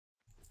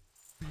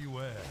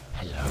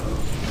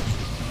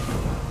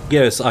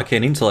Yes,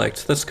 arcane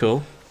intellect. That's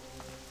cool.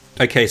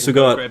 Okay, so we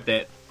We'll got grab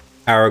that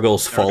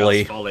Aragorn's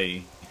Folly.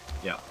 Folly.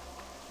 Yeah.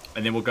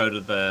 And then we'll go to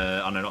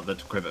the... Oh no, not the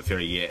Decrepit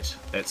Ferry yet.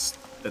 That's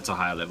a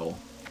higher level.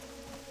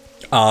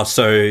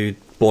 So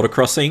border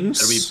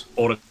crossings? It'll be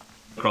border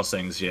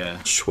crossings,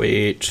 yeah.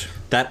 Sweet.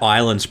 That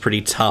island's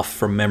pretty tough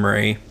from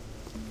memory.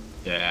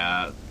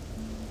 Yeah.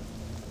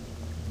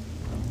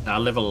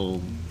 Level,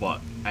 what,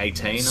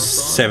 18 or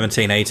so?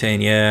 17,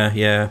 18,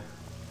 yeah.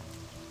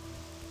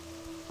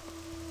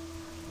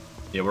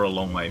 Yeah, we're a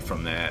long way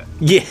from that.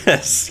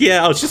 Yes,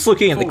 yeah, I was just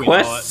looking at the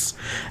quests,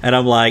 and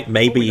I'm like,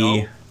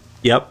 maybe...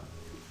 Yep.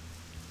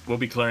 We'll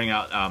be clearing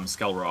out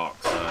Skull Rock,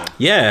 so...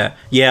 Yeah,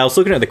 I was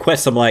looking at the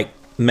quests, I'm like,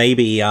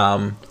 maybe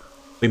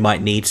we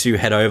might need to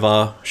head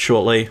over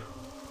shortly.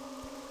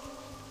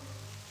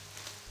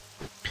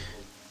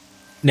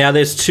 Now,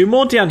 there's 2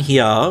 more down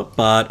here,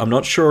 but I'm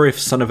not sure if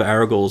Son of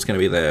Aragorn is going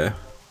to be there.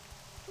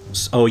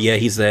 Oh, yeah,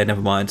 he's there,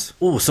 never mind.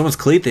 Oh, someone's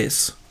cleared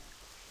this.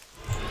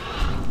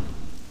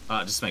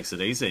 It just makes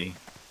it easy.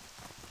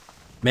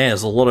 Man,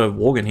 there's a lot of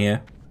Worgen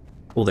here.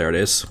 Oh, there it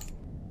is.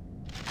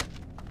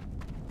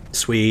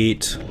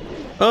 Sweet.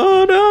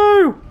 Oh,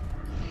 no!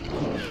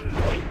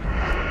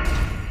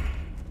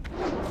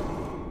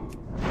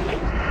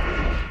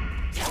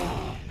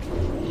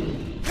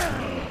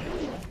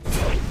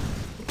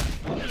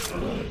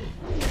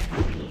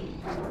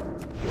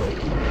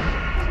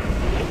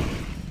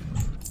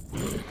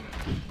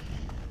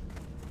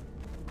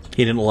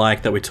 He didn't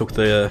like that we took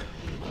the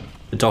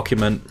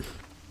document.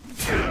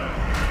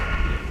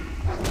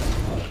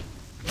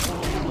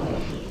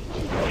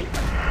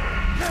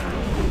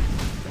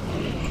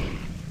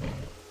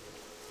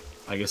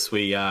 I guess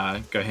we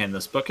go hand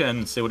this book in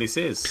and see what he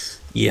says.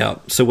 Yeah,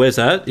 so where's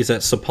that? Is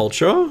that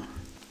Sepultura?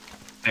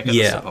 Back at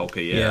the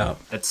Sepulchre, yeah.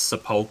 It's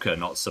Sepulchre,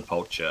 not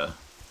Sepulture.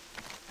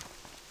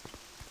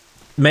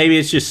 Maybe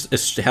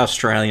it's how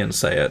Australians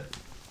say it.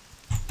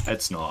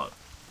 It's not.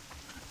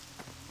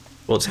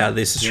 Well, it's how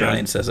this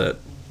Australian says it.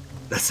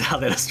 That's how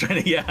that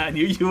Australian... Yeah, I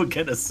knew you were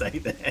going to say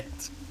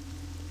that.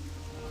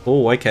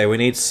 Oh, okay, we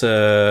need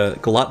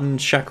Glutton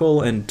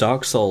Shackle and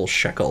Dark Soul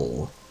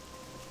Shackle.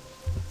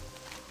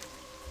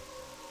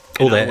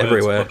 Oh, they're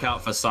everywhere. Look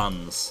out for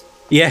suns.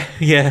 Yeah.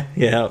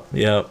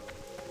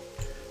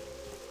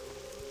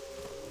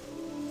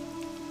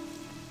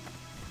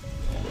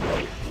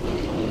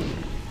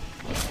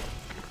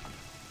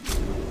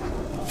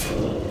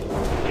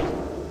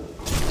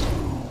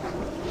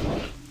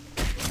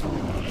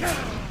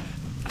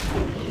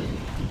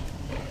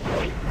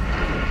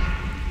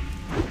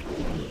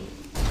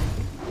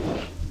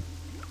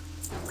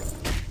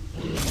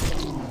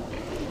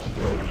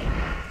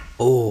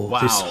 Oh, wow.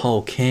 This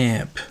whole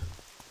camp.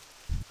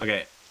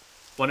 Okay,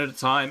 one at a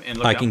time and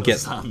look out for the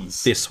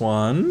suns. This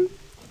one.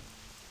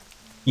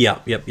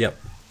 Yep.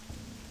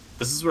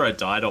 This is where I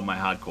died on my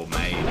hardcore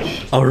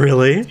mage. Oh,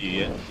 really?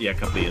 Yeah, a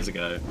couple of years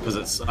ago.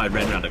 Because I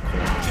ran around a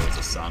corner and there was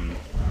a sun.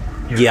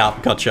 Yeah,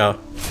 gotcha.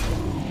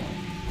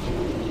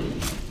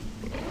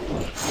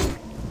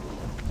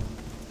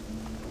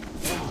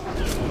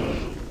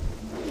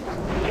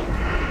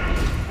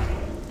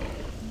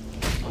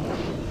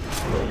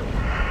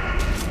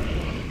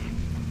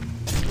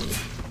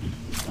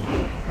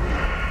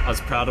 I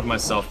was proud of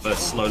myself for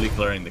slowly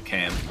clearing the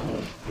camp.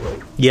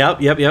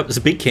 Yep. It's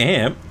a big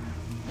camp.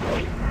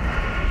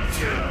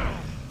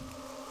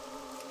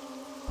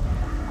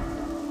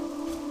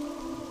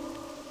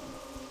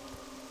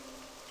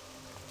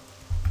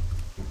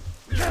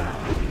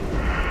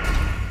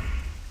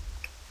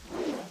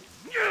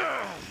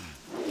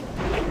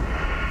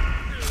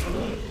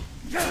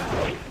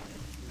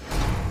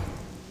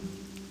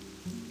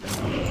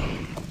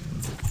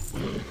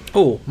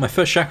 Oh, my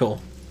first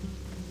shackle.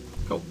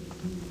 Cool.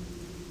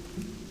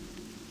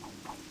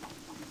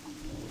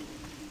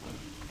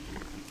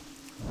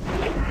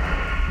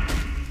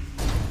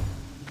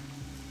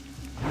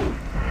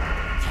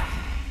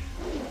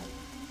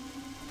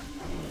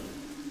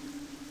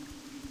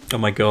 Oh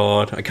my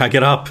god, I can't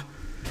get up.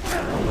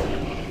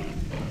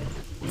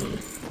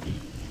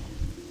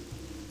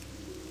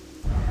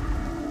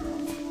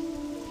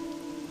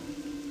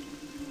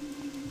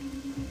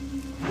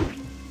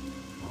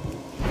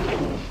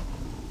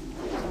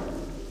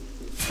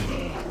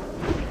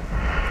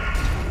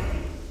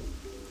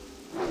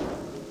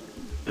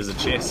 There's a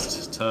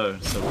chest too.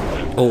 So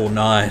oh,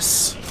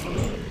 nice.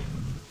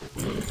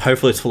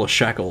 Hopefully it's full of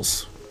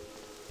shackles.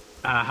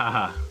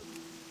 Ah.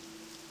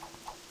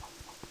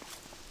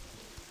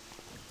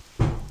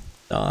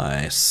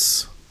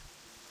 Nice.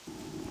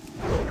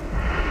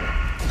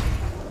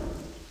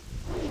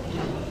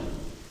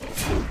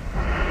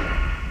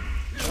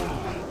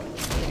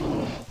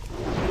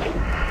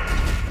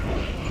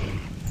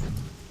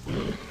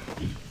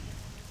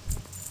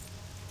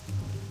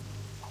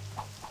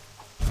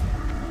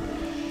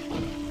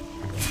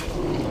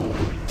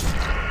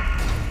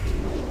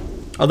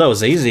 Oh, that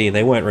was easy.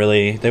 They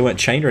weren't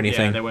chained or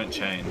anything. Yeah, they weren't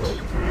chained.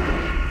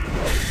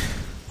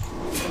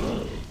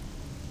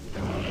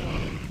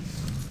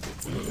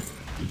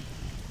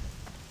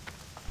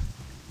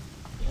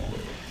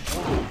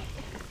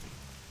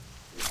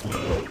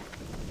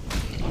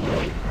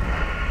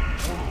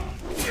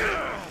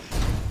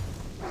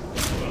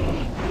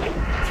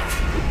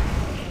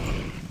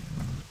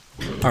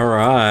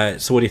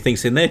 Alright, so what do you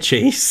think's in there,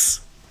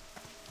 Cheese?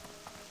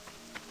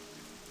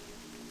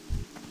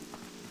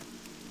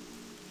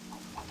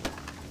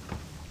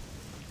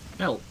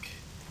 Milk.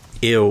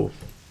 Ew.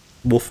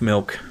 Wolf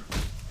milk.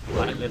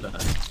 White leather.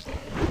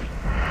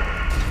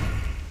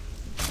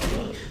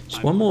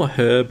 Just one more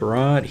herb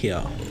right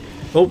here.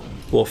 Oh,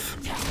 wolf.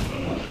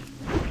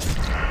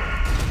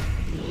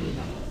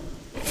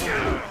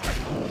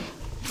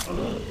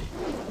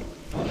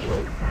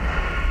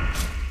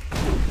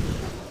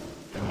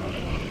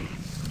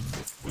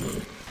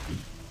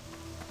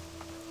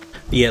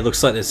 Yeah, it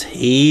looks like there's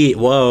heaps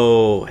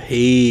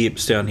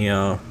down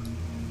here.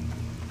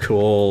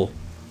 Cool.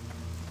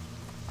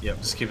 Yep,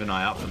 just keep an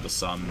eye out for the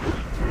sun.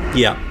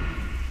 Yeah.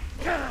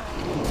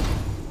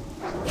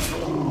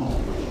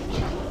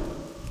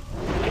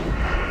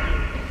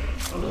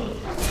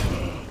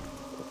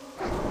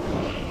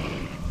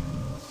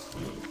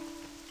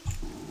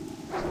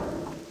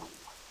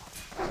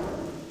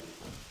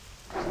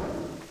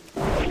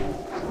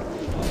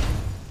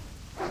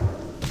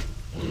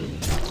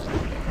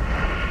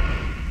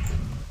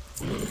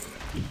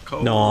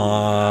 Cool.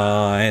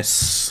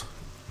 Nice.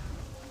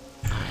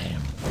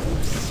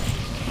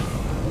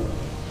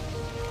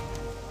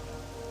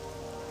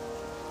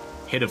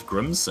 Head of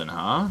Grimson,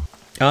 huh?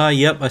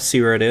 Yep, I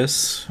see where it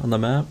is on the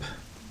map.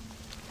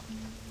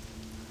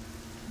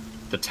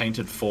 The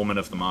tainted foreman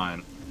of the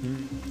mine.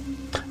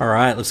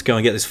 Alright, let's go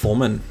and get this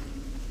foreman.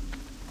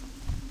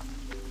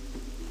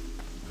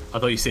 I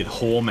thought you said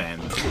whoreman.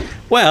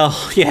 Well,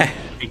 yeah.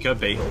 He could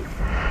be.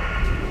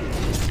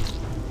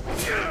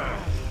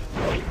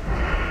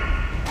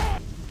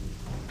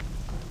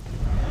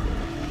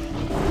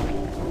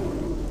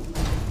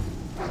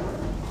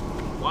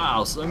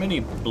 Wow, so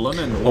many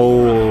bloomin'.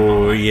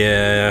 Oh,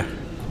 yeah.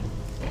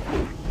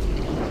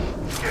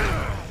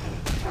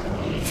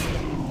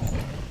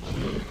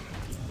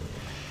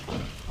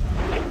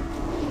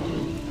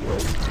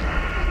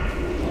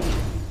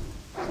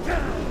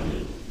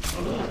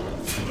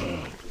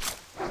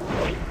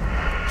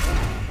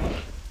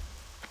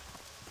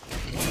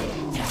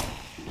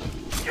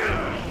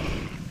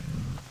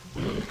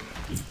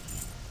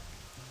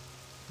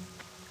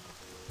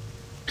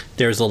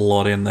 There's a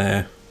lot in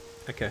there.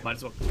 Okay. Might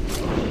as well.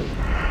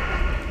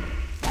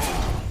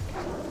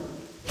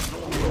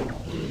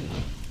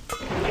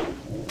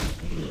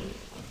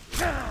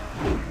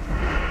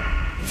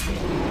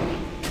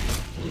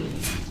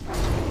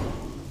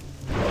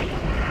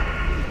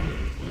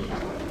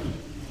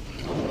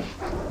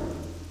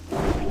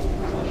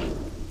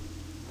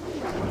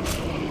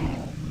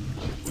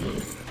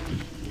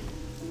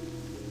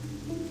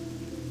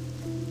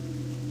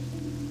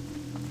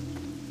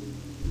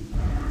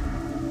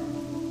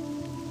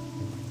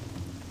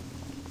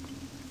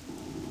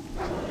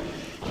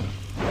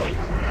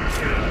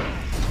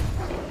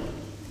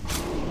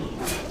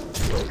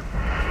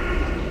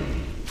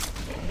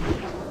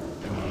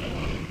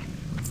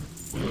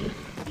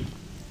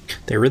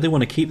 They really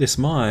want to keep this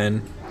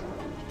mine.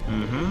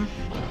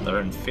 Mm-hmm. They're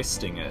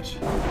infesting it.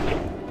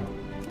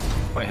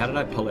 Wait, how did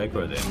I pull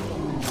aggro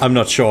then? I'm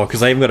not sure,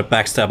 because I even got a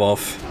backstab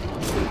off.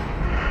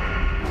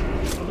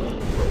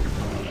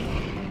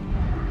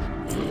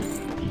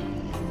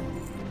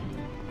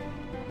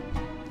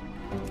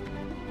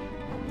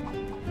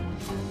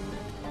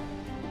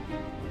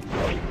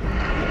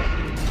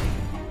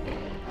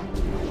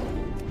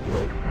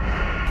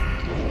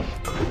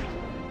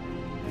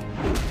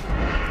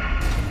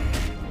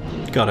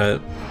 Got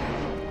it.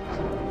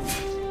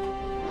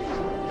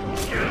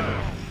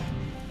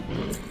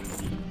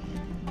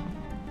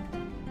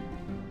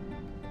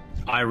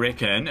 I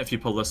reckon if you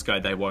pull this guy,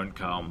 they won't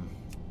come.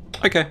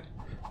 Okay.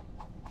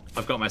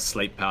 I've got my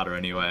sleep powder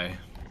anyway.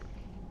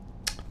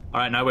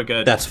 Alright, now we're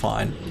good. That's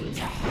fine.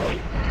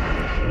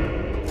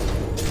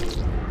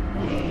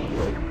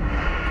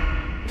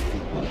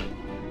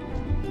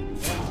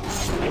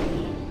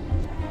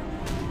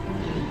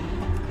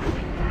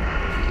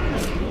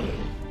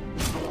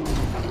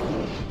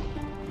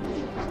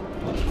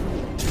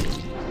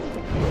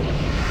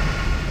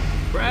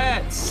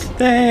 Rats!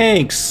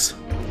 Thanks!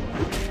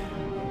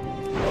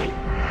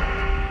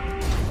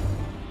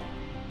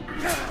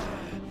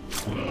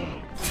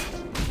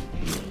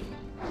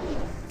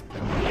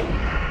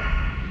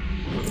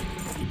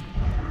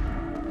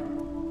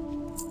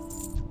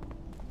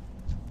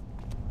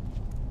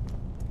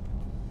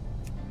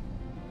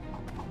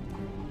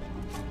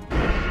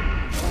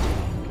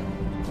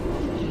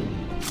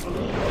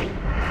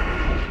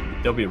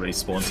 There'll be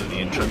respawns at the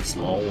entrance,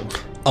 lol.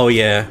 Oh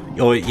yeah.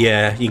 Oh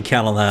yeah, you can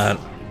count on that.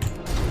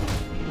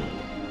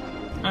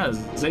 Ah,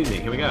 it's easy.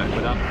 Here we go.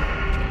 We're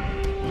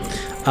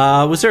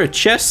done. Was there a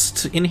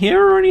chest in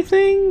here or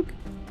anything?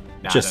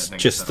 Nah, I don't just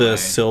think so, the no.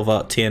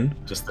 silver tin.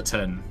 Just the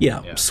tin.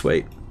 Yeah,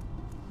 sweet.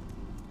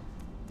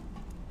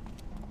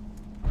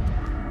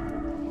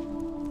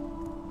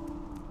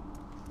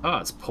 Oh,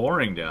 it's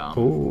pouring down.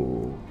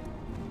 Ooh.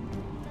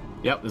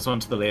 Yep, there's one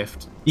to the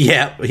left.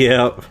 Yep,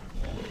 yep.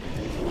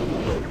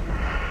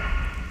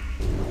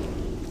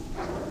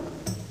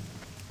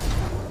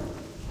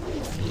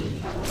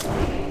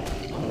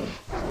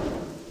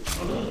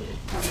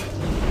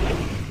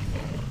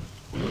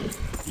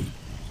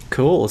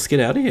 Cool, let's get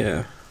out of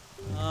here.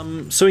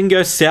 So we can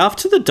go south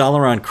to the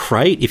Dalaran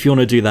Crate if you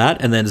want to do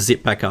that, and then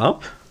zip back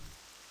up.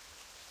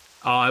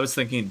 Oh, I was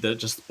thinking that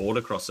just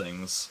border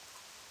crossings.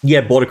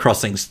 Yeah, border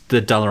crossings,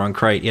 the Dalaran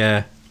Crate,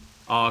 yeah.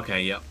 Oh,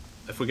 okay, yep.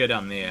 If we go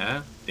down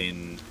there,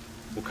 then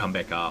we'll come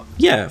back up.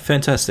 Yeah,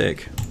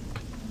 fantastic.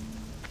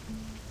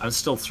 I'm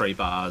still 3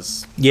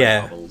 bars. 3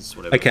 Yeah. bubbles,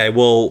 whatever. Okay,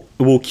 well,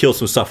 we'll kill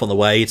some stuff on the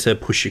way to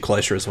push you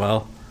closer as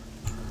well.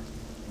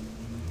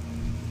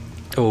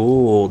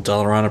 Oh,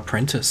 Dalaran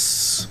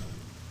Apprentice.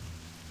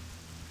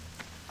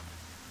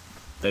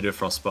 They do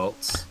frost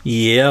bolts.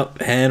 Yep,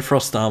 and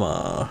frost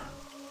armor.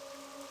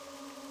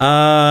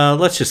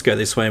 Let's just go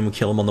this way and we'll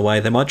kill them on the way.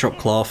 They might drop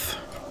cloth.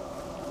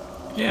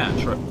 Yeah,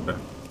 true.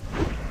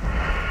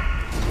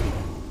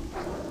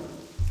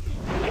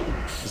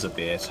 There's a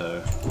bear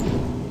too.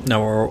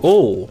 No,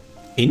 oh,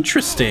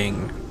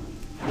 interesting.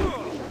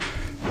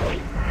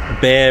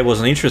 Bear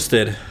wasn't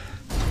interested.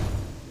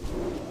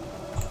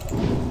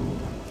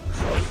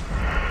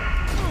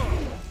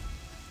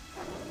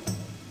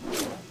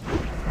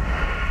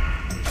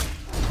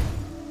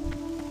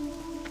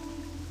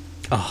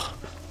 Oh,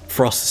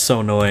 frost is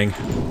so annoying.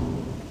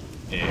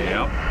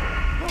 Yep.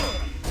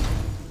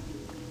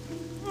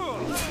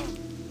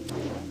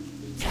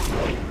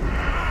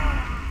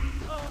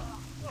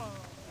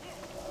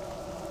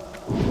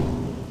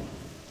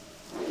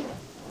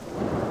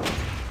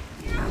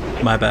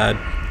 My bad.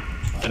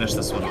 Finish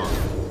this one off.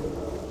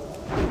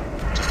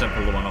 Just don't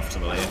pull the one off to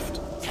the left.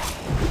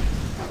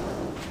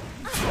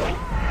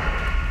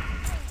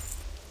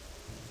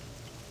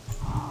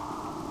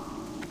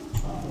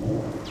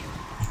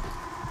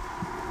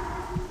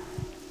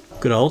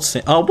 Good old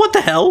oh, what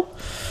the hell?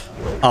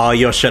 Oh,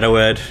 your Shadow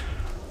Word.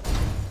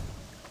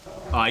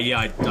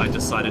 Yeah, I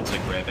decided to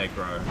grab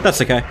aggro.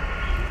 That's okay.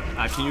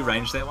 Can you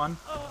range that one?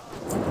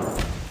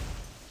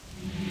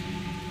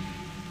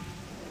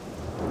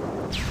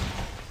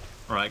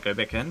 Alright, go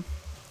back in.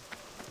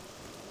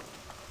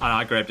 Oh, no,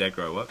 I grabbed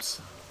aggro,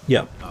 whoops.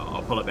 Yep. Oh,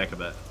 I'll pull it back a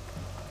bit.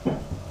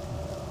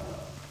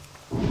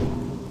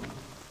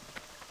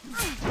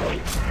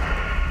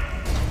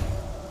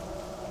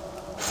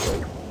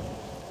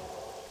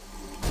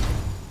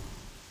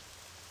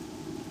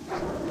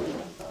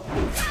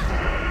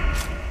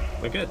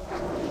 We're good.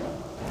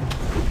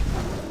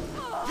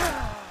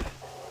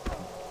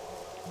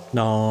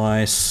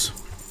 Nice.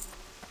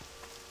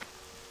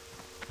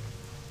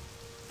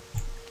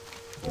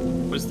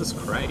 Where's this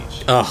crate?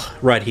 Ugh,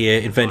 right here.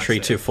 Inventory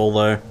I see. too full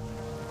though.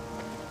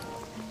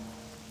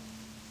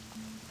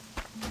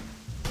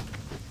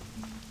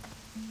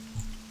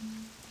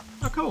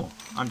 Oh, cool.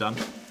 I'm done.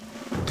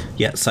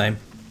 Yeah, same.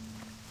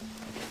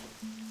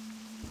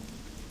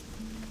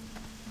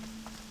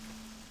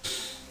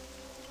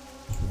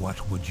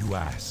 What would you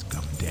ask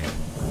of death?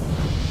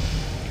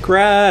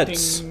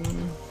 Grats.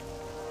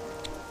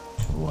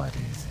 What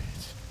is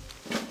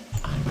it?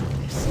 I'm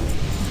listening.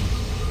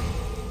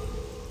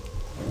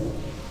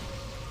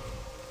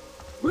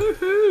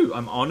 Woohoo!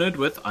 I'm honored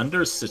with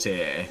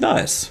Undercity.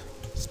 Nice.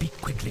 Speak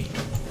quickly.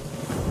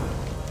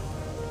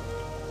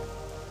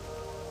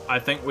 I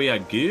think we are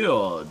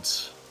good.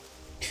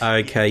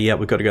 Okay, yeah,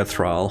 we've got to go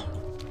Thrall.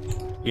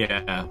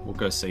 Yeah, we'll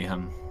go see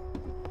him.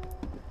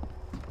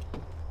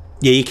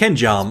 Yeah, you can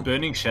jump.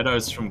 Burning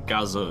shadows from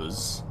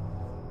Gazuz.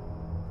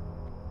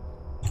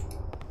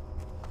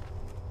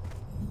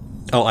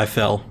 Oh, I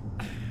fell.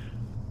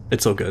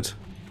 It's all good.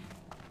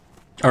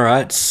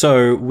 Alright,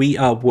 so we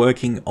are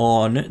working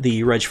on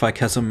the Ragefire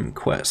Chasm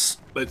quest.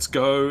 Let's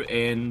go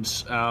and,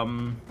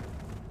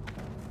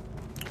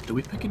 do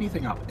we pick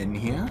anything up in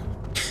here?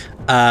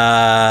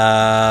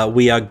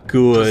 We are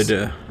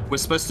good. We're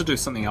supposed to do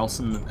something else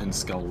in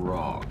Skull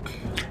Rock.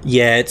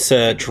 Yeah, it's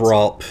a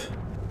drop.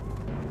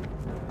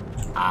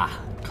 Ah,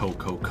 cool,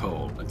 cool,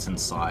 cool. It's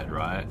inside,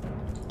 right?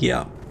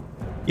 Yeah.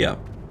 Yeah.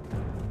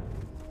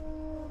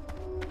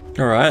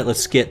 Alright,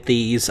 let's get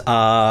these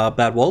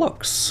bad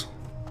warlocks.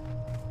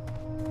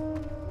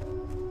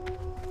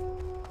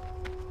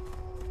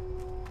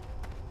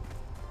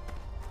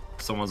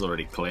 Someone's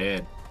already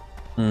cleared.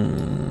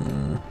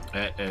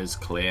 It is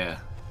clear.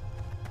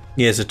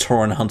 Yeah, there's a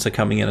Tauren Hunter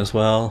coming in as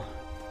well.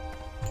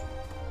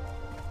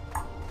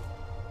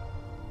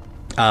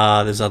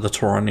 There's other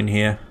Tauren in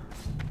here.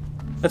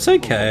 That's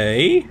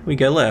okay. We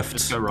go left.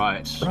 Let's go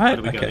right. Right? Or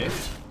do we Okay. go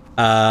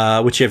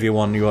left? Whichever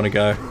one you want to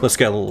go. Let's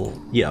go.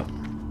 Yeah.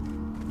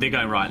 They're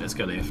going right. Let's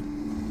go left.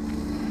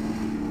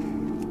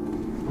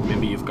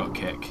 Remember, you've got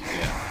kick.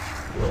 Yeah.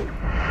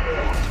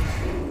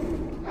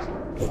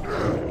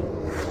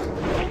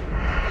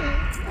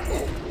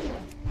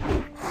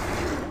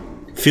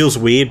 Feels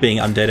weird being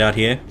undead out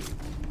here.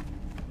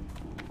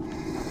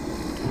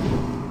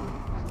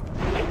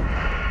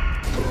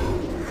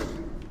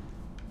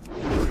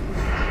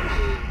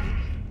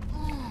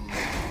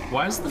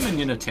 Why is the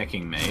minion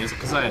attacking me? Is it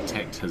because I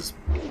attacked his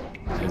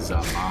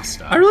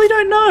master? I really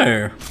don't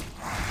know.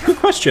 Good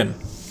question.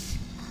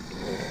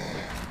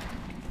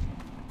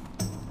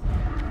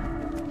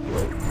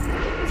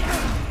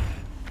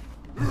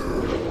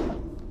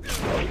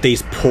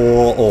 These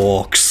poor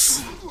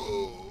orcs.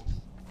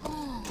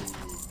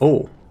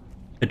 Oh,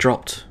 it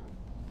dropped.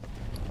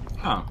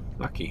 Oh,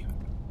 lucky.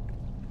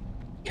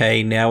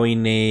 Okay, now we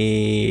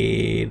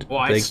need Well,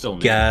 I the still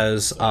need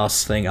gas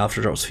ass thing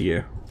after it drops for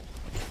you.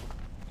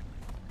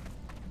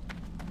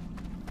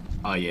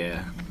 Oh,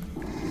 yeah.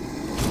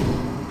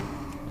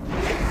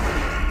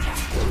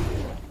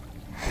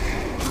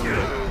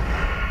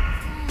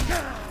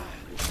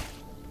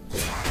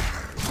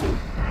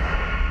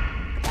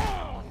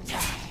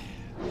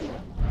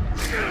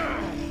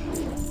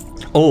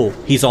 Oh,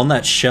 he's on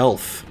that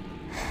shelf.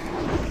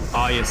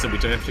 Oh, yeah, so we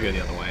do have to go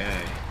the other way,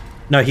 eh?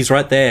 No, he's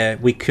right there.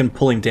 We can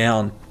pull him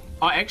down.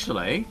 Oh,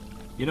 actually,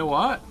 you know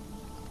what?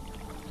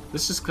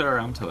 Let's just clear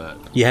around to it.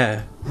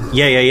 Yeah.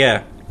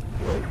 Yeah.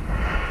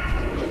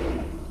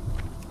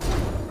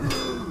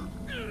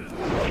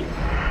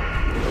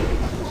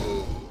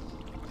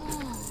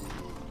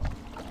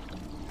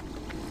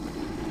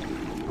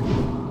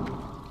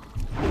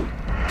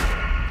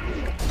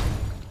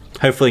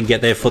 Hopefully we can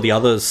get there for the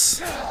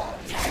others.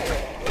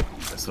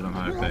 That's what I'm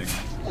hoping.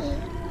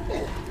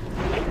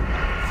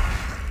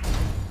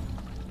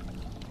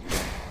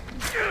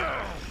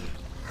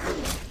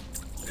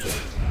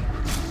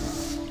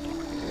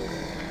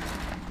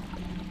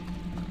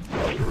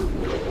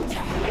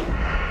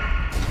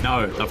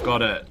 No, I've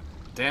got it.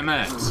 Damn it.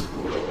 I was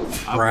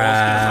gonna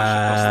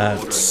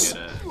rush across the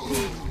water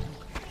and get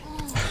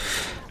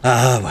it.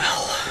 Ah,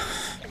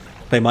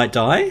 well. They might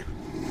die?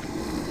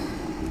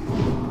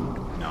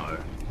 No.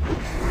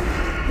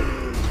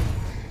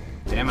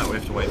 Damn it, we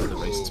have to wait for the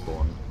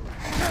respawn.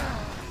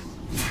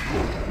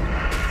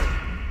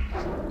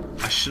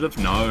 I should have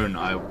known.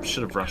 I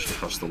should have rushed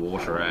across the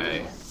water,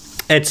 eh?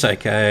 It's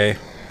okay.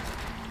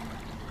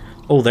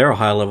 Oh, they're a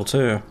higher level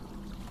too.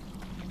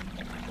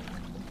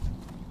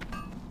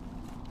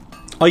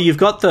 Oh, you've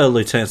got the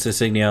Lieutenant's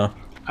insignia.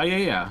 Oh,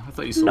 yeah. I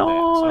thought you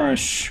saw that.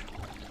 Sorry.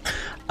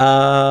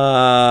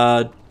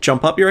 Nice.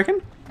 Jump up, you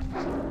reckon?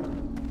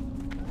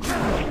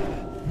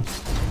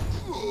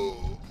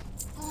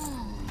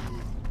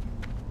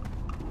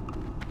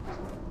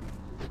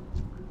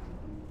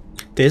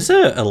 There's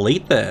a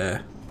elite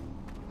there.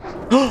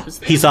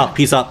 He's up.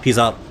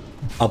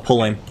 I'll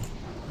pull him.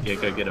 Yeah,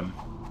 go get him.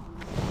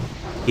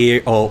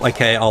 Here. Oh,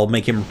 okay, I'll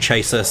make him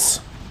chase us.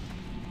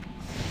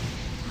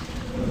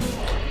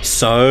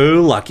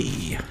 So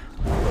lucky.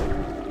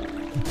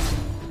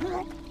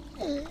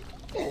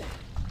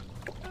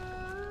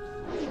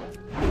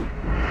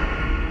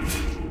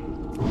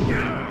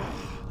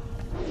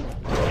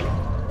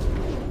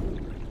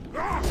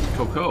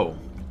 Cool.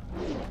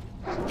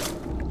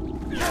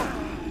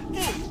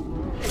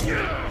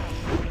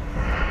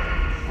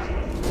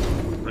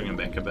 Bring him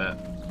back a bit.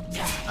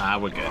 Ah,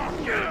 we're good.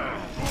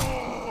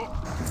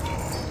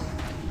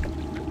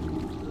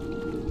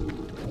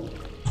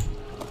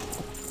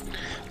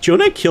 Do you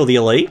want to kill the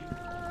elite?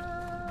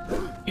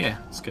 Yeah,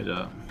 let's go do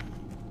it.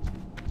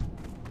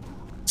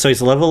 So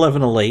he's a level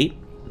 11 elite,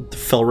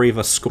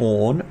 Felreaver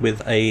Scorn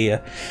with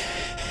a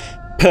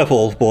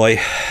purple boy.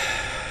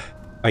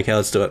 Okay,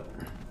 let's do it.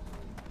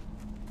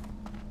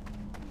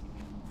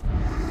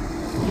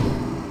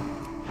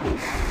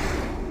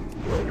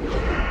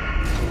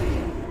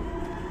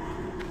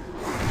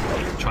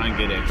 Try and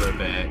get aggro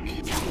back.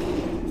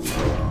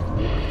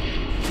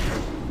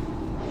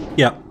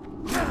 Yep.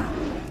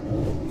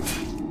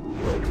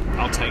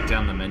 I'll take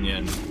down the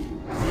minion.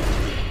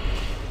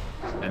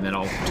 And then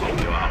I'll top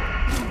you up.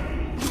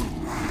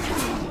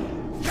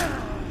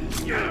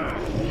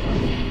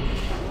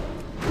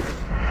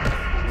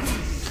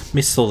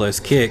 Missed all those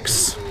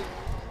kicks.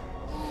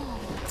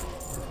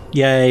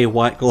 Yay,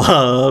 white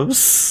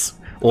gloves.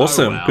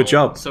 Awesome, Oh, wow. good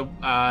job. So,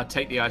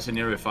 take the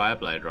Itinerary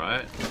Fireblade,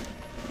 right?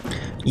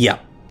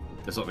 Yep.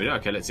 That's what we do.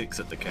 Okay, let's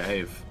exit the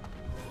cave.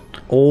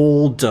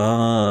 All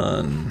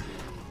done.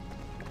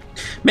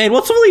 Man,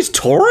 what's all these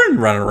Tauren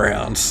running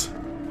around?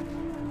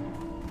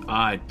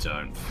 I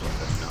don't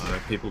fucking know.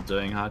 People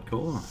doing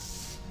hardcore.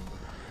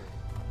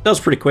 That was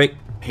pretty quick.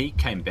 He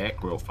came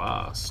back real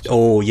fast.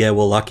 Oh, yeah,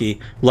 well, lucky.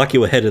 Lucky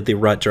we're headed the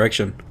right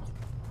direction.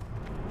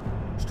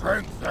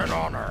 Strength and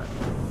honor.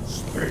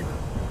 Speak.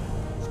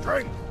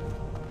 Strength.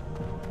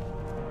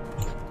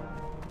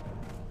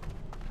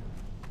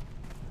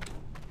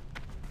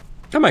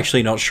 I'm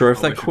actually not sure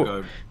if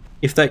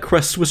that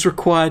quest was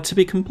required to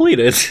be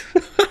completed.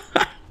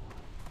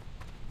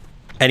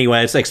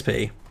 Anyway, it's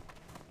XP.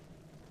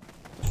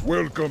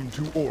 Welcome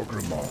to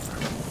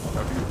Orgrimmar.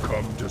 Have you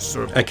come to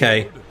serve?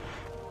 Okay,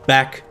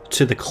 back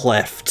to the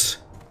cleft.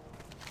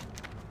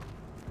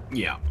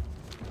 Yeah.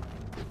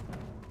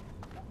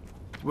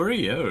 Where are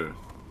you?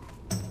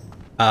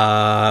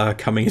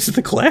 Coming into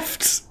the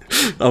cleft?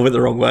 I went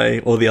the wrong way,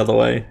 or the other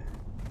way.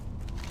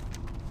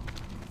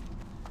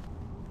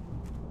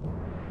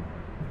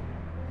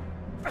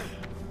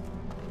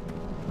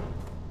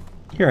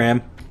 Here I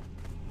am.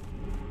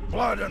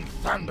 Blood and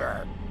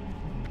thunder.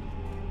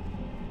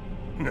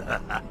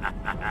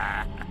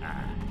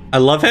 I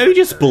love how he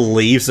just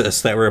believes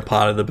us that we're a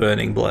part of the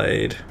Burning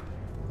Blade.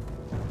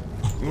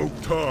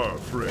 Loktar,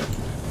 friend.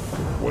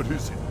 What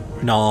is it?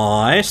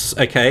 Nice.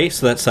 Okay,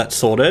 so that's that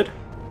sorted.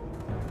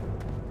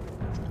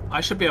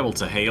 I should be able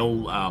to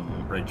heal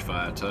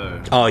Ridgefire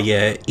too. Oh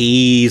yeah,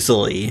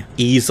 easily.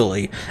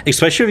 Easily.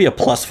 Especially with your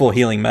 +4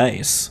 healing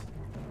mace.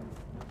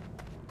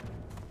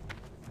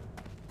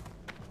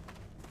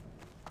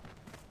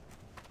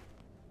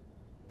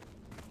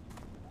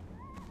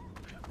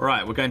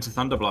 Right, we're going to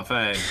Thunderbluff,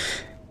 eh?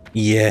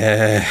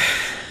 Yeah.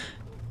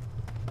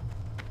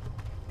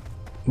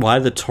 Why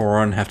did the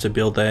Tauren have to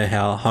build their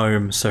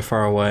home so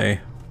far away?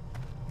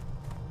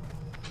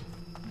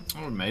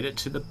 Oh, we made it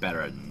to the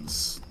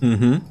Barrens.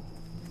 Mm-hmm.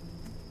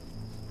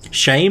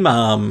 Shame,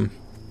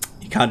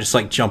 you can't just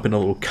like jump in a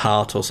little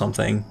cart or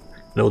something.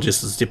 It'll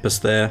just zip us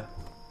there.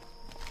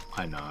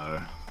 I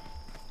know.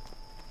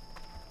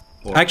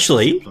 Or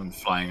actually,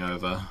 flying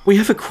over. We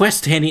have a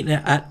quest handing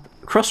at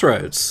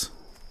Crossroads.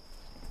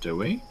 Do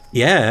we?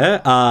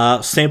 Yeah,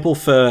 sample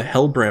for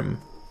Hellbrim.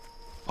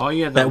 Oh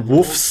yeah, that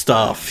wolf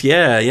stuff.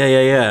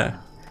 Yeah.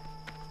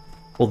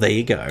 Well, there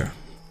you go.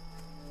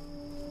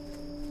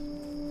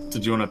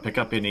 Did you want to pick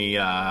up any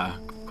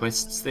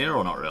quests there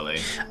or not really?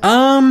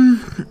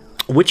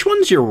 Which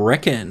ones you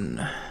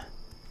reckon?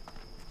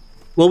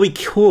 Well, we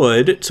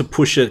could to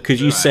push it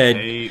because you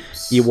said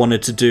you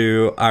wanted to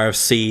do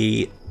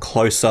RFC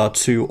closer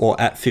to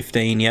or at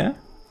 15, yeah?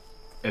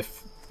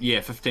 Yeah,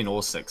 15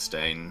 or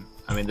 16.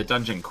 I mean, the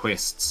dungeon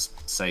quests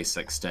say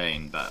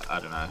 16, but I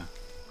don't know.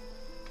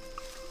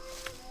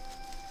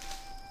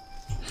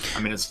 I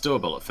mean, it's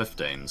doable at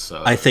 15,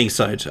 so... I think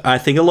so. I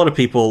think a lot of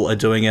people are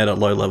doing it at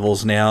low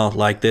levels now.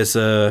 Like, there's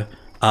a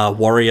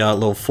warrior at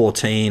level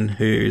 14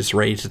 who's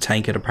ready to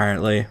tank it,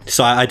 apparently.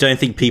 So I don't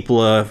think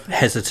people are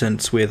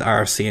hesitant with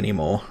RFC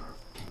anymore.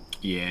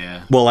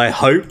 Yeah. Well, I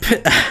hope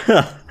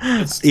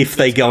if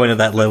they go into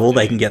that level,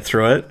 they can get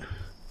through it.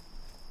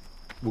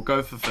 We'll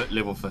go for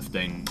level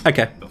 15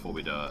 before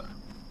we do it.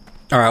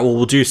 Alright, well,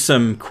 we'll do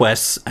some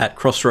quests at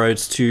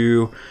Crossroads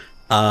to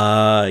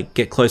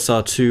get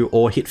closer to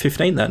or hit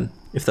 15 then,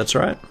 if that's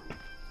right.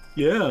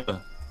 Yeah.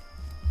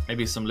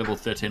 Maybe some level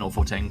 13 or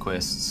 14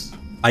 quests.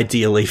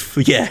 Ideally,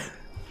 yeah.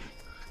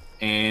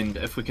 And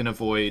if we can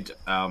avoid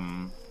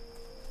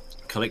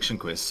collection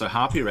quests. So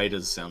Harpy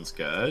Raiders sounds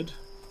good.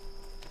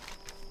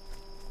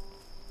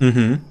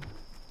 Mm-hmm.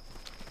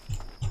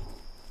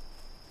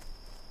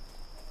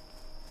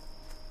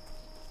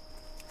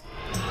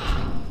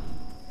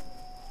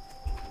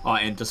 Oh,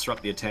 and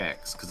disrupt the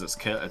attacks, because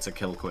it's a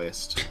kill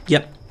quest.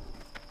 Yep.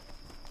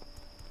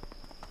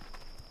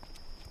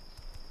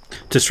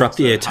 Disrupt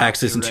the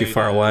attacks isn't too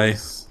far away.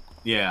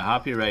 Yeah,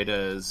 Harpy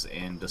Raiders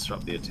and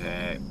disrupt the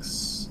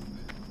attacks.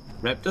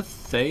 Raptor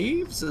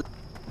Thieves?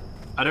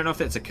 I don't know if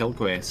that's a kill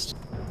quest.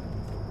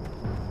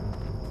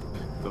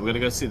 But we're gonna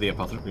go see the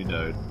apothecary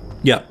dude.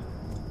 Yep.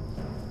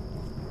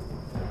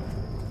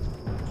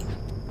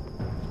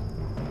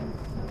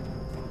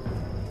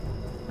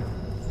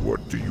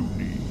 What do you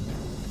need?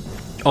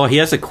 Oh, he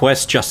has a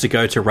quest just to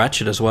go to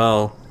Ratchet as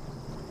well.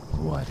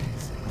 What is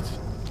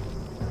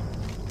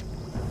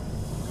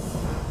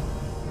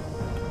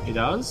it? He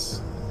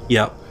does?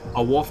 Yep.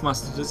 A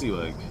Wharfmaster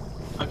Dizzywig.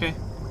 Okay.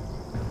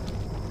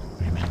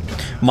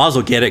 Might as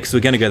well get it because we're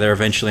going to go there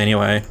eventually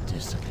anyway.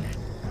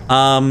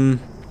 The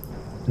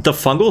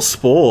fungal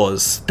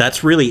spores.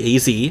 That's really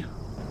easy.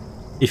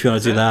 If you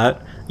want to do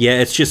that. Yeah,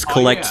 it's just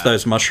collect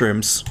those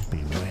mushrooms.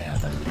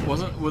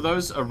 Were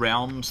those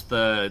around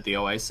the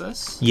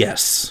oasis?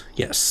 Yes.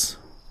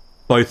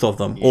 Both of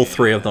them. Yeah. All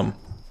three of them.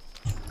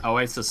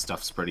 Oasis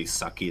stuff's pretty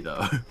sucky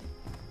though.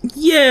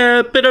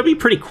 Yeah, but it'll be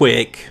pretty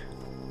quick.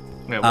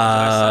 Yeah, what did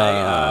I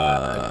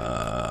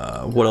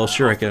say? What else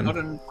you reckon?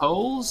 Forgotten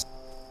Poles?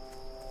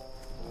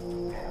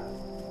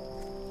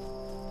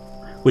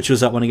 Which was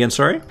that one again,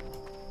 sorry?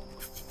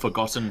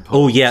 Forgotten Poles.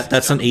 Oh yeah,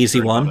 that's an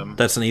easy one.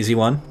 That's an easy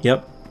one.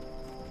 Yep.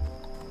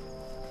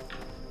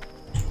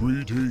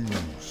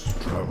 Greetings,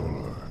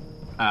 traveler.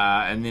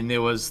 And then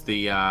there was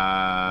the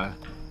harpy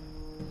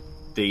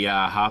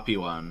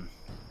one.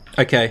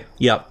 Okay.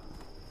 Yep.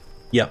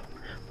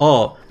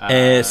 Oh,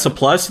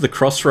 supplies to the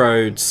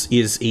Crossroads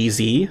is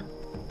easy.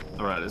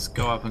 All right, let's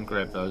go up and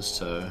grab those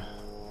two.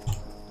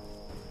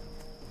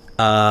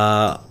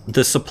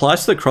 The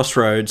supplies to the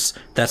Crossroads,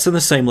 that's in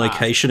the same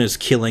location as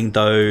killing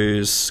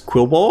those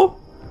Quilboar.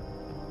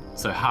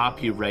 So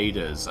Harpy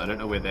Raiders, I don't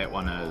know where that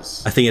one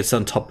is. I think it's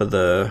on top of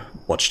the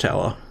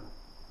watchtower.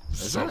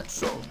 Is it?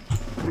 Some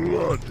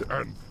blood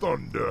and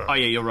thunder. Oh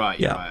yeah, you're right.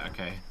 You're right.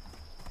 Okay.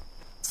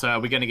 So are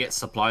we going to get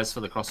supplies for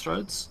the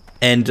Crossroads?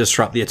 And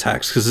disrupt the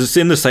attacks because it's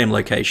in the same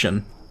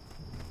location.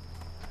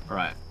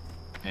 Right.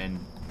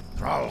 And.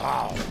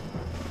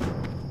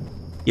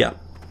 Yeah.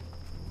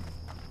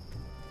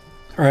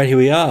 All right, here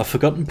we are.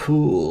 Forgotten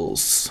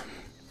Pools.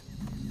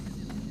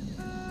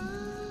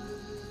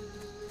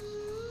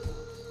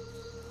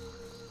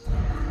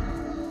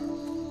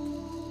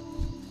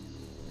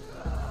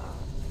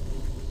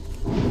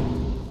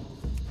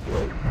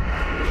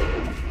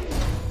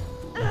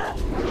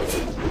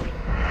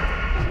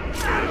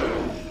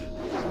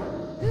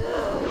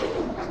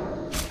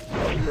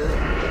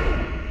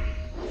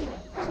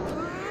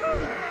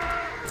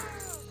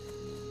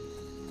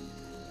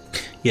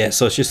 Yeah,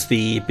 so it's just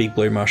the big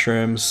blue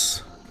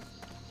mushrooms.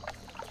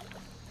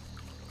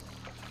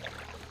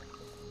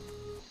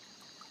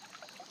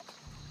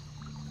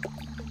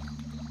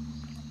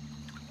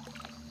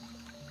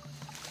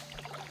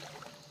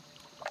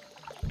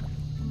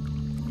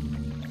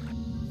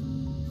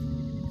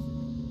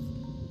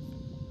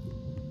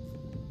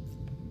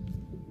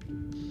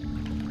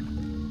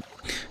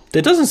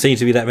 There doesn't seem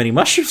to be that many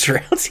mushrooms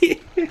around here.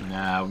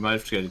 Nah, we might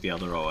have to go to the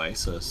other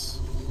oasis.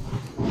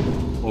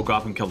 Or go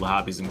up and kill the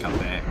harpies and come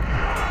back.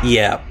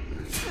 Yeah.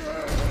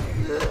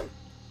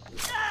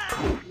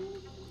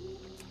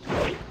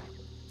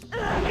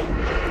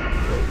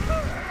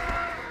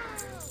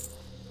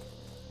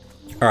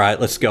 Alright,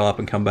 let's go up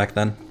and come back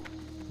then.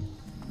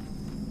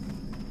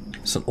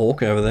 There's an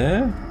orc over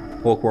there.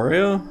 Orc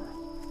warrior.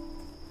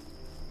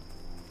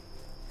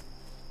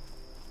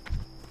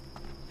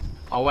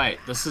 Oh wait,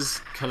 this is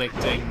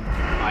collecting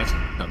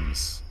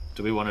items.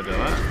 Do we want to do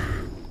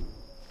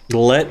it?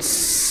 Let's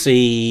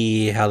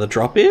see how the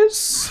drop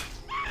is.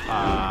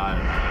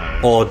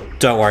 I don't know. Or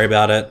don't worry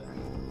about it.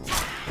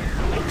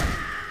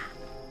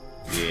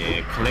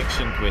 Yeah,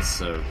 collection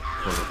quests are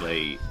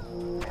probably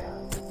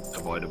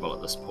avoidable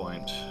at this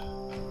point.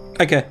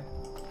 Okay.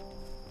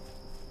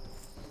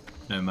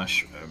 No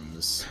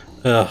mushrooms.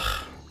 Ugh.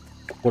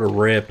 What a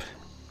rip.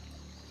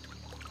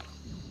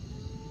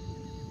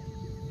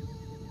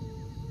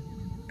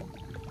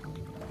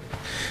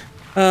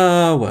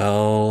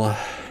 Well.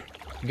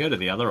 We can go to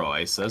the other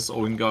oasis,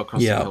 or we can go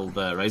across and kill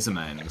the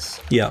Razormans.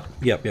 Yep.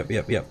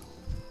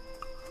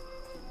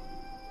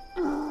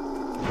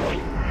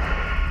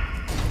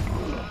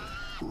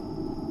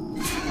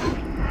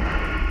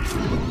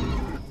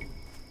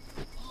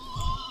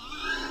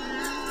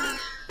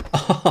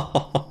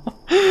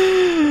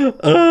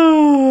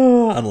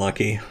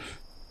 Unlucky.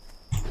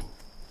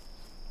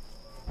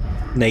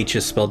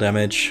 Nature spell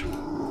damage.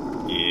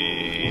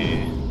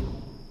 Yeah.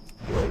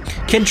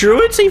 Can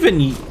druids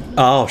even...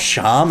 Oh,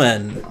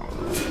 shaman.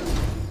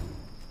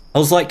 I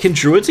was like, can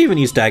druids even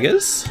use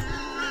daggers?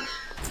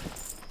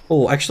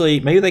 Oh,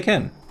 actually, maybe they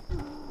can.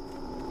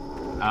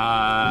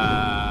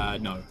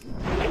 No.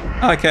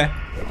 Okay.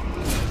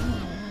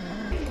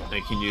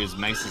 They can use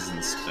maces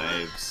and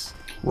staves.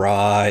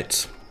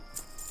 Right.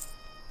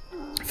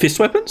 Fist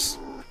weapons?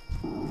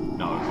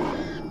 No.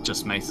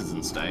 Just maces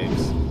and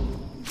staves.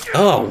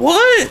 Oh,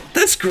 what?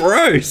 That's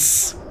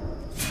gross.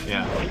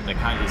 Yeah, they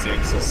can't use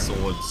axes,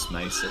 swords,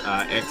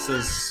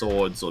 axes,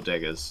 swords, or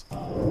daggers.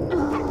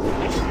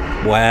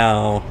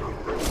 Wow.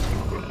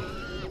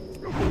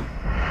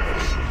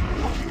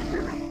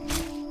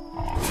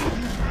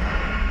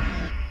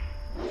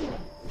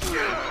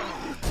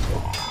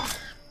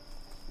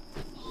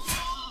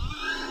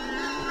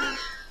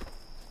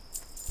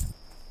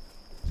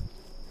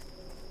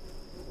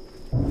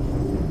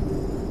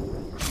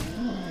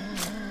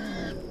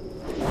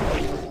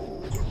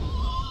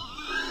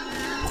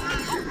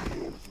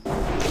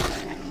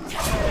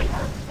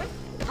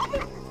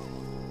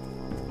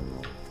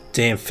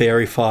 Damn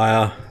fairy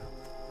fire.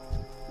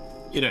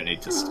 You don't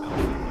need to stealth.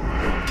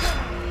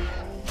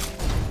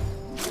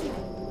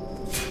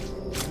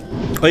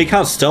 Oh, you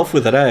can't stealth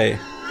with it, eh?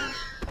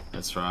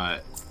 That's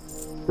right.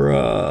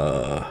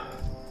 Bruh.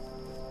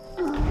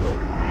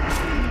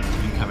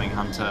 Incoming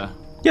hunter.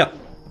 Yep.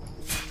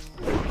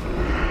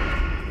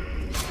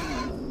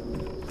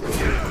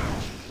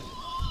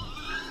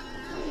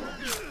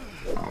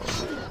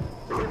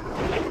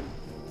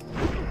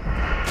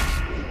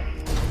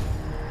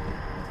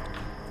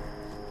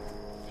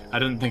 I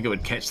didn't think it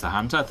would catch the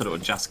hunter, I thought it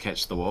would just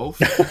catch the wolf.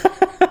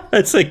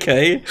 It's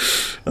okay.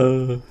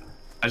 I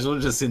just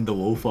wanted to send the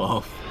wolf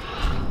off.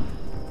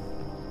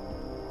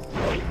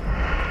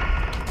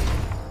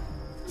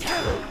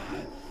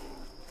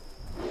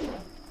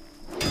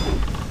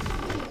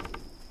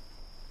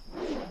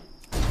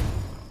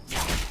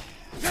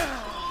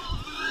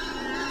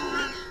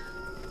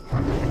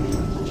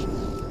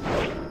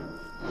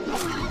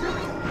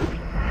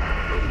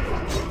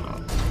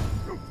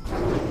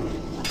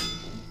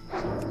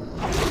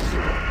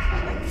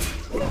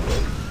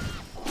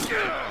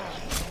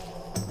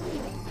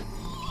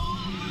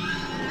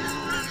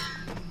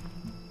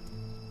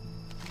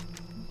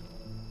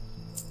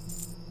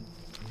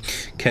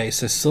 Okay,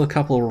 so still a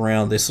couple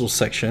around this little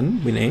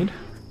section we need.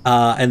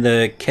 And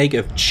the Cake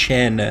of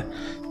Chen.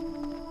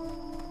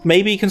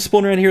 Maybe you can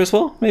spawn around here as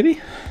well,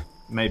 maybe?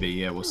 Maybe,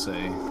 yeah, we'll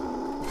see.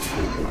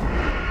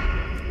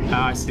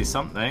 I see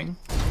something.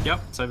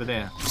 Yep, it's over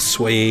there.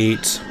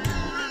 Sweet.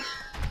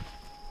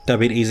 That'd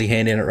be an easy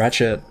hand in at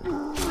Ratchet.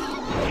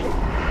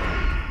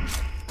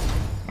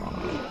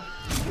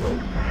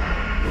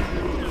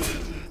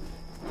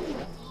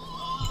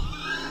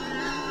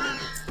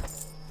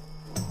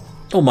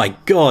 Oh my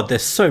god,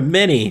 there's so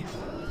many!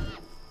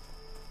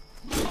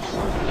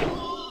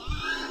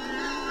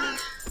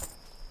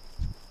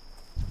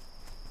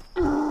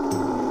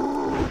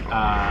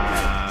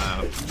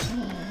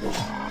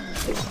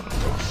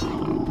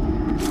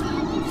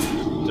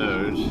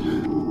 Dude.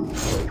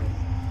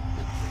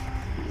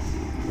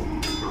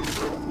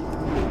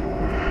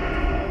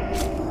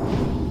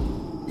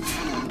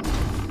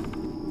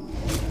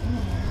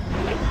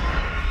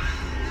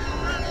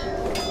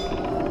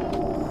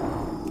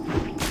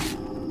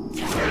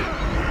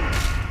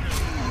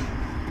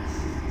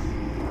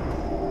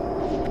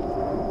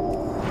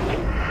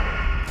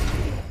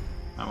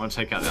 I want to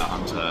take out that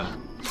hunter.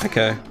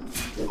 Okay.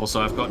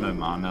 Also, I've got no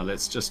mana,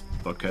 let's just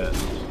book it.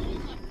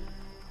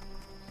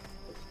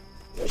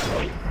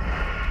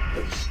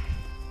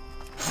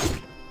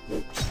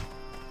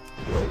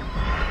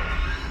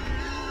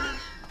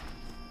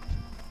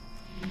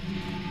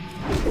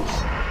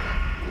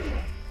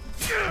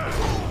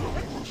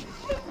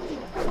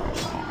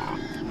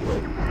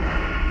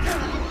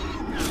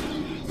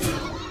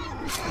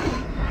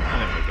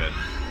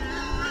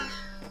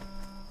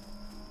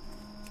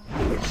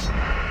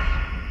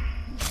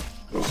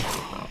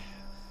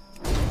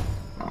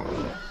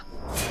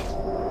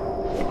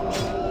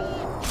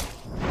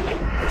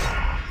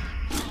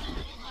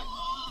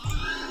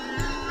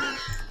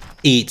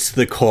 eat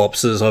the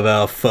corpses of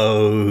our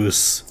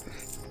foes.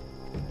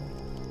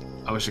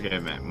 I wish I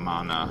gave it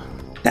mana.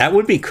 That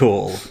would be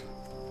cool.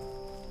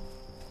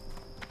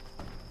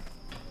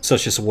 So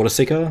it's just a water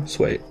seeker?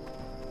 Sweet.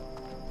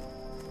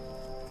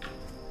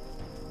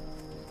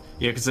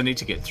 Yeah, because I need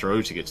to get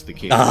through to get to the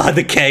keg. Ah,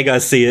 the keg, I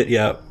see it,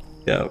 yep.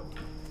 Yep.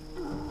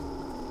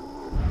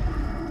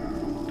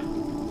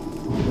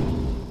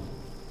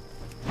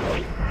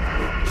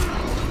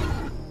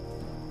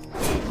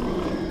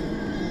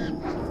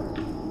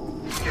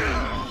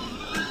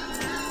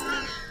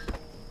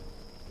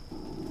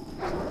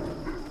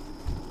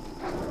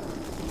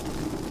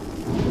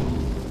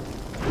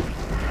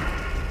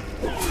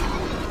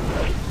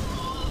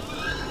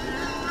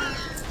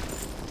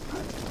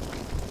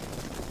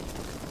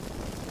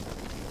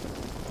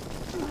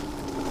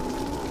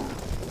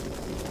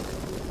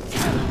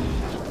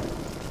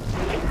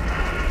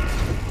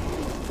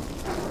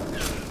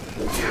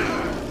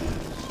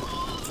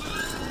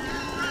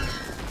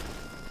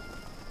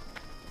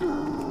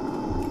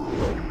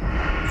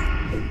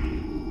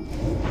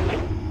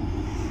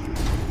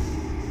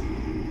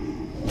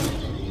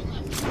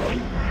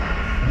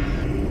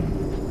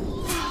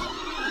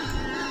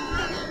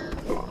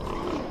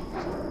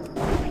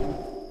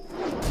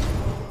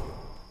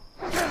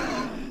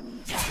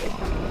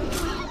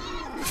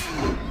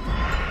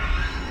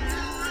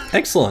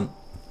 Excellent.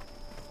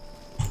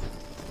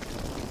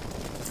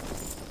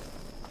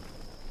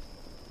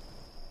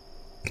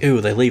 Ew,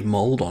 they leave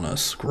mold on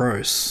us.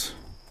 Gross.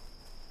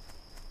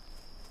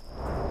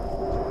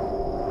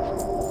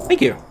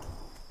 Thank you.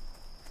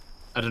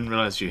 I didn't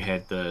realize you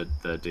had the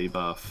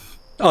debuff.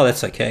 Oh,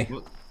 that's okay.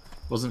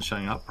 Wasn't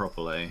showing up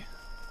properly.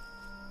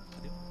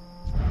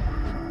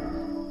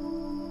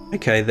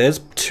 Okay, there's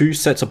 2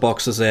 sets of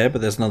boxes there,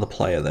 but there's another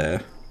player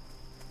there.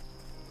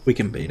 We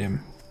can beat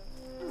him.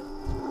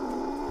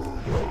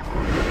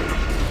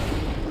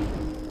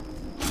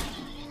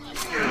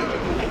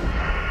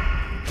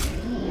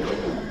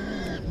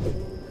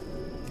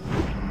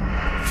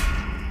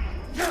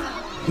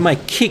 My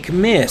kick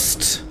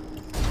missed.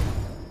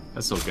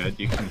 That's all good.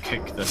 You can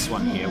kick this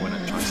one here when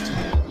it tries to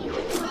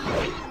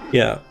hit.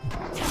 Yeah.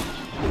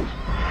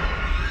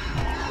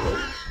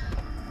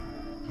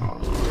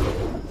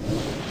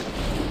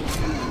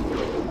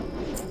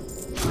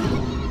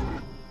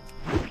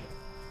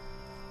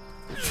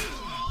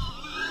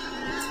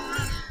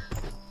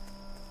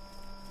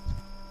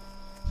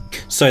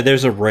 So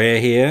there's a rare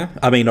here.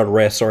 I mean, not a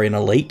rare, sorry, an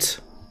elite.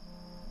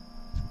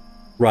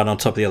 Right on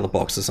top of the other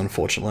boxes,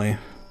 unfortunately.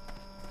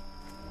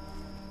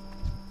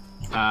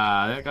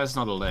 That guy's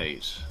not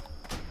elite.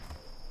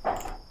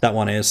 That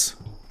one is.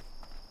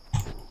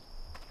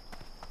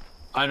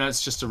 Oh no,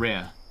 it's just a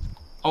rare.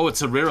 Oh,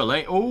 it's a rare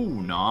elite. Oh,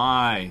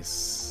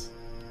 nice.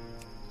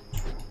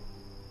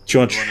 Do you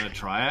want to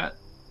try it?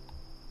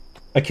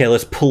 Okay,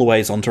 let's pull away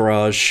his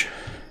entourage.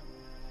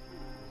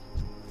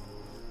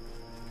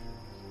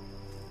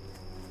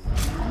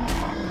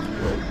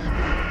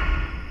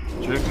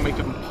 Do you reckon we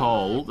can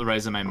pull the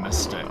Razormain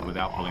Mystic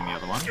without pulling the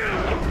other one?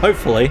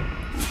 Hopefully.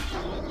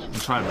 We'll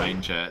try and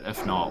range it.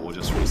 If not, we'll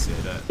just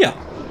reset it. Yeah.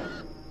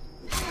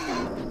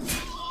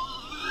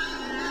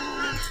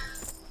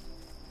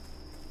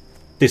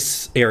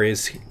 This area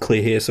is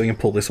clear here, so we can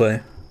pull this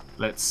way.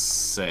 Let's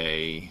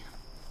see.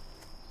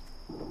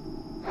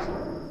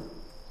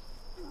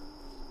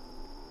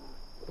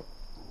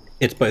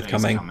 It's both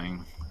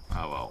coming.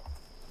 Oh well.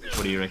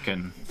 What do you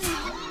reckon?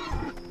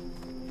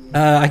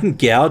 I can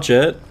gouge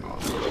it.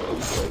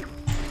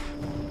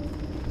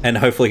 And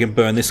hopefully I can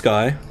burn this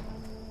guy.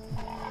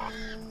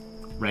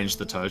 Range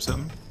the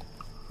totem?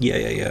 Yeah.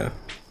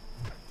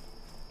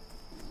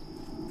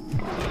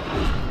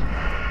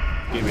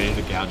 Get ready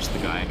to gouge the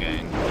guy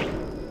again.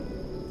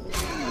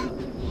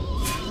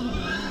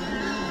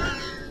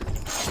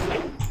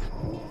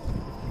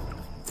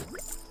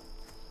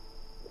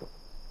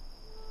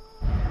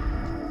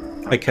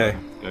 Okay.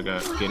 Go.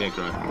 Get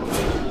aggro.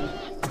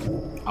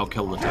 I'll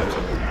kill the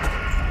totem.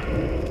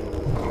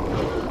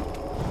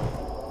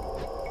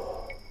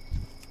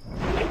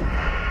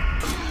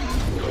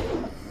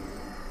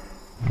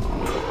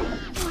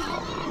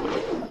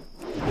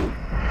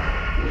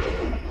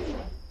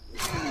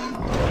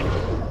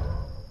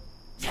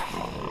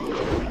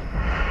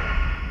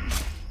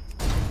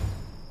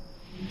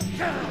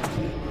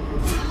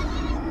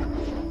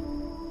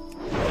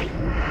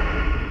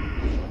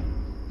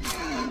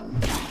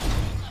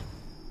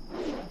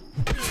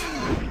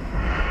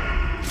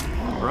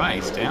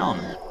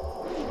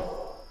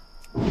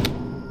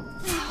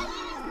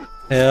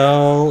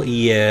 Hell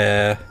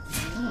yeah.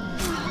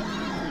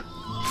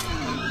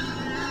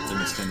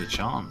 Didn't stand a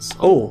chance.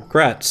 Oh,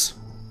 grats.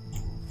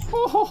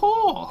 Ho, ho,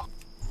 ho.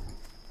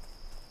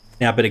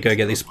 Now I better go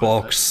get this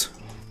box.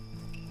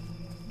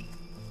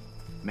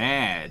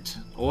 Mad.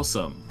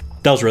 Awesome.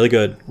 That was really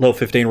good. Level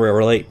 15 rare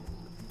elite.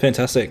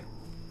 Fantastic.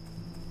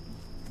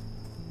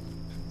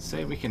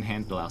 Say we can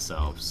handle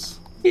ourselves.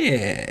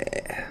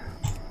 Yeah.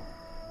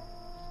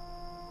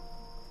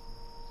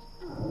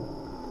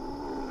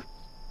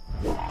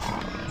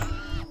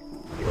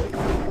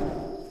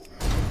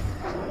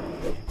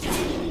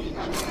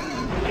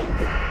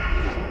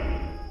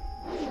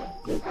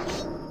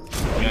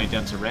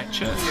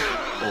 Ratchet,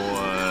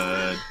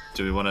 or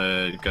do we want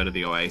to go to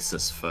the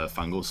Oasis for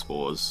fungal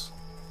spores?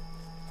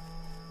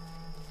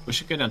 We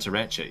should go down to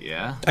Ratchet,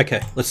 yeah?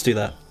 Okay, let's do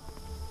that. Are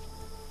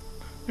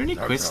there any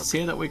quests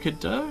here that we could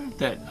do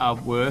that are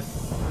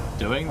worth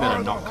doing that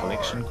are not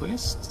collection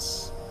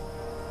quests?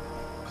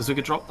 Because we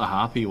could drop the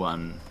Harpy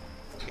one.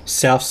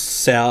 South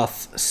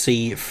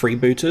Sea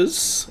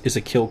Freebooters is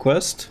a kill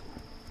quest.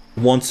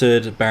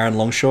 Wanted Baron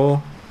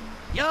Longshore.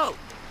 Yo,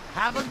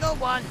 have a good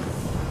one.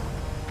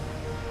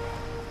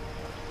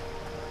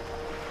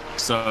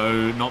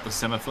 So, not the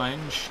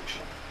Semiflange?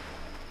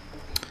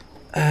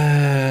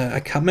 I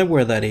can't remember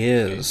where that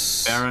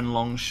is. Baron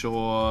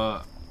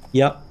Longshore.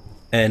 Yep.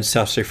 And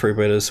South Sea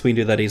Freebooters. We can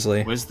do that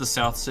easily. Where's the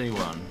South Sea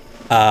one?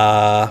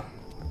 Gazlo.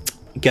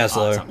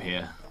 Oh, it's up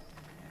here.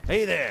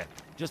 Hey there,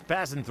 just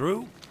passing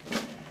through.